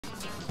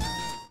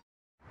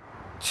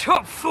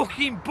top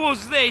fucking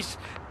buzz, this.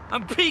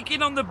 I'm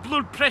peaking on the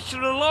blood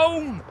pressure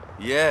alone.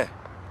 Yeah,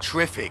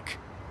 terrific.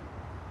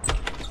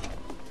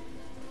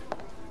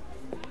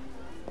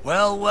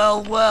 Well,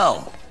 well,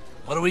 well.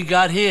 What do we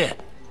got here?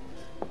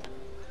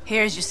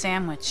 Here's your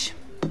sandwich.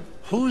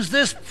 Who's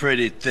this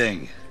pretty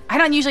thing? I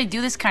don't usually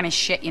do this kind of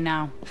shit, you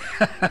know.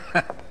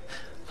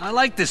 I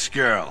like this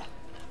girl.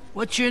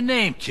 What's your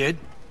name, kid?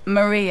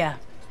 Maria.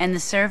 And the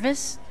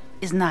service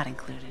is not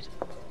included.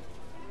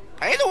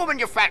 Hey, the woman,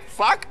 you fat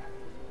fuck!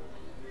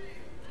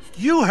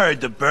 You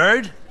heard the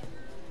bird.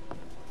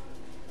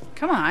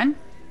 Come on.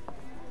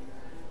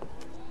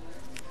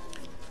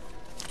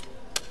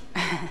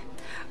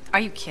 Are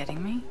you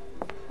kidding me?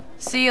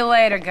 See you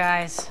later,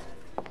 guys.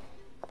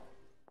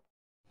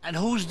 And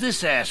who's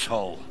this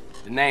asshole?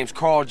 The name's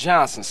Carl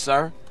Johnson,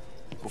 sir.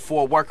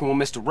 Before working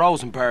with Mr.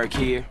 Rosenberg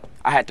here,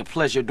 I had the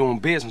pleasure of doing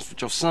business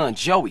with your son,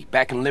 Joey,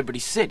 back in Liberty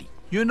City.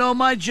 You know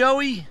my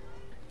Joey?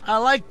 I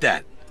like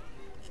that.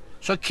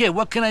 So, kid,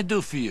 what can I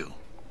do for you?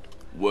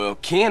 Well,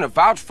 Ken,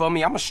 vouch for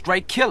me, I'm a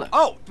straight killer.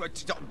 Oh,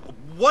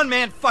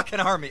 one-man fucking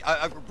army.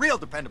 Real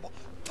dependable.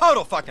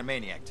 Total fucking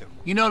maniac, too.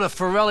 You know the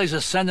Forellis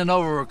are sending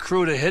over a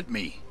crew to hit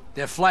me.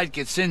 Their flight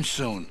gets in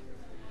soon.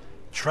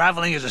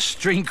 Traveling as a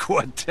string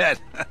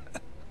quartet.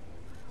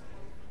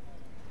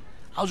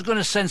 I was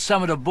gonna send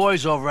some of the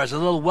boys over as a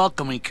little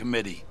welcoming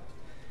committee.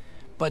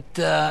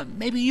 But,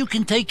 maybe you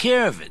can take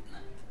care of it.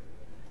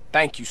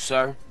 Thank you,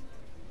 sir.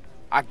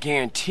 I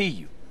guarantee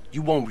you,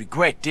 you won't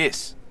regret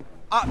this.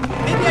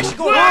 Maybe I should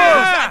go...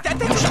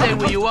 You stay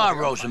where you are,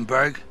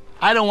 Rosenberg.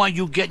 I don't want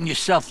you getting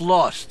yourself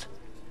lost.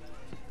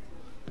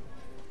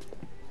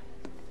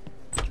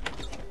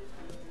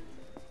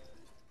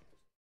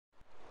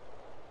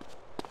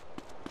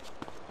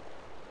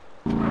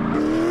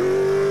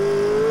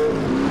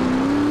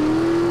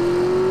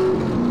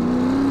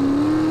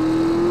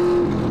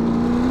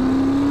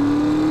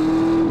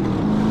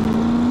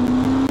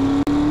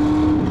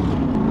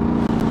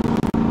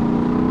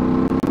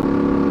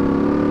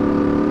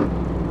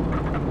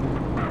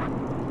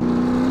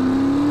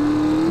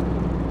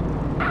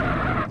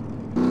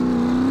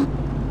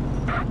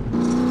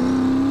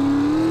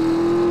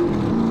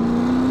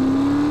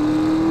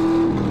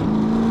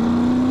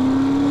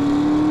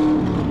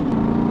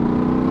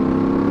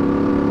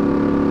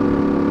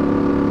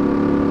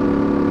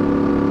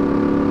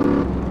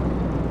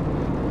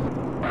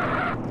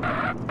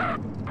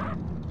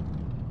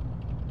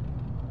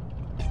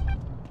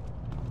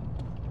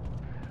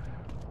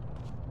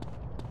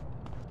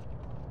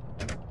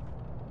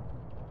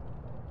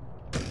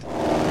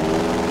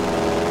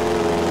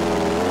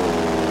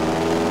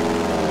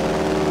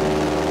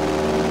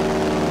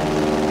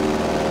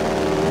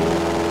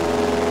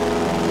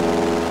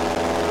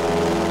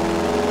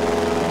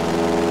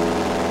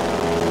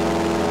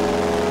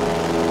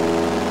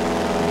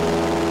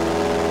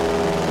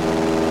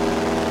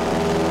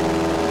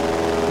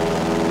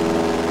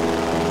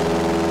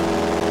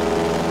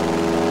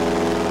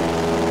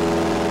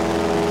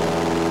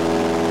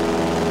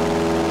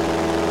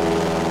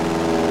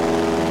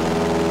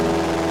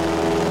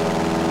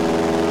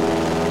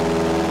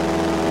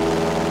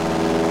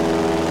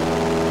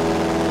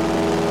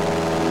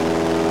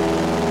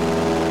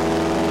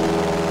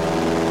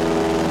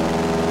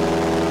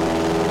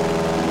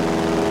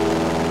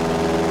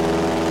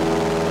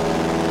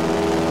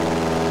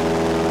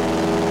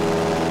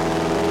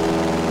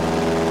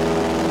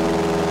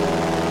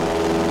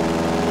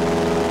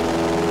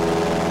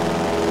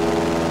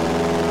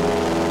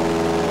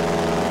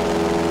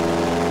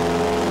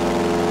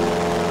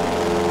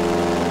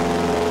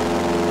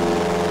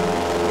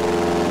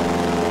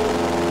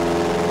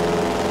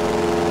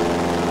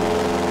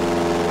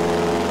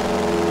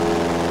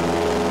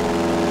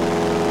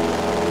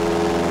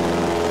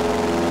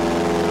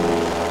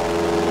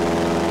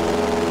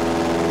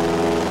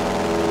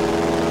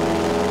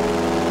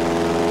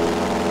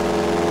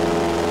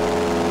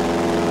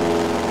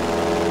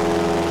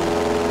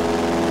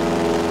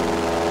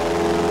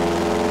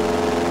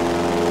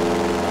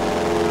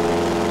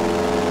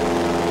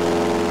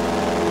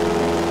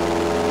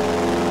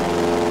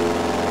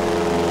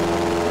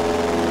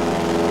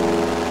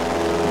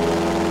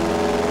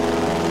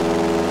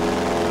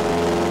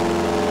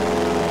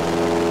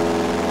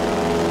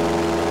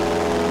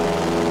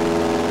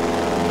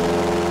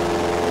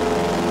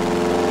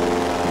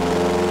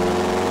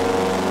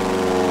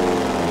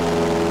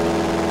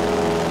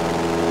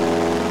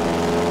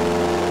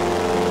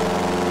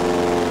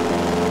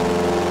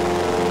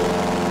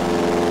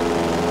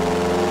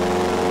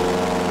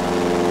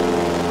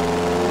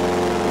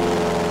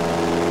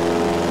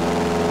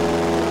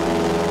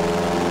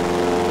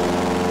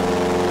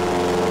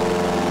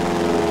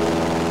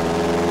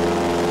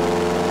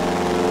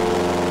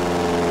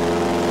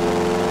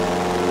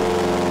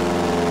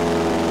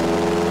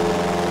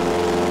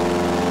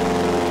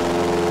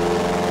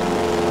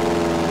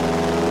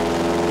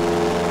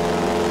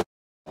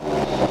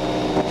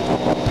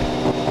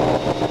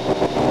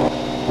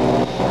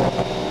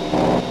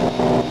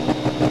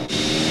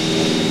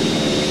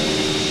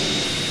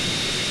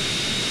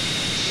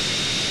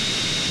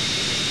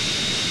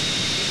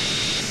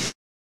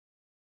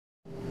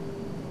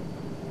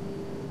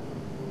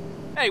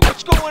 Hey,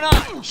 what's going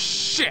on?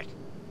 Shit!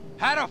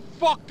 How the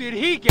fuck did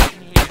he get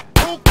in here?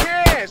 Who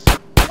cares?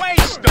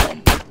 Waste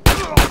him!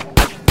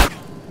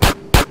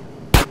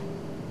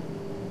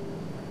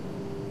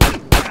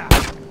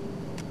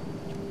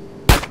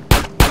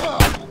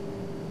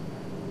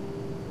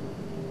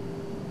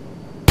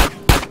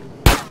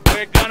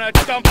 We're gonna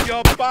dump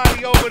your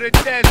body over the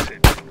desert.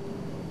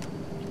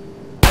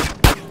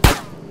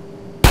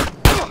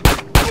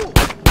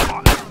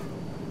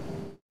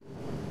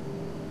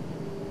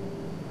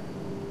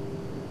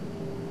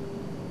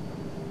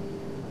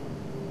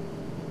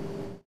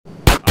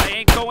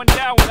 I ain't going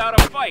down without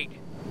a fight.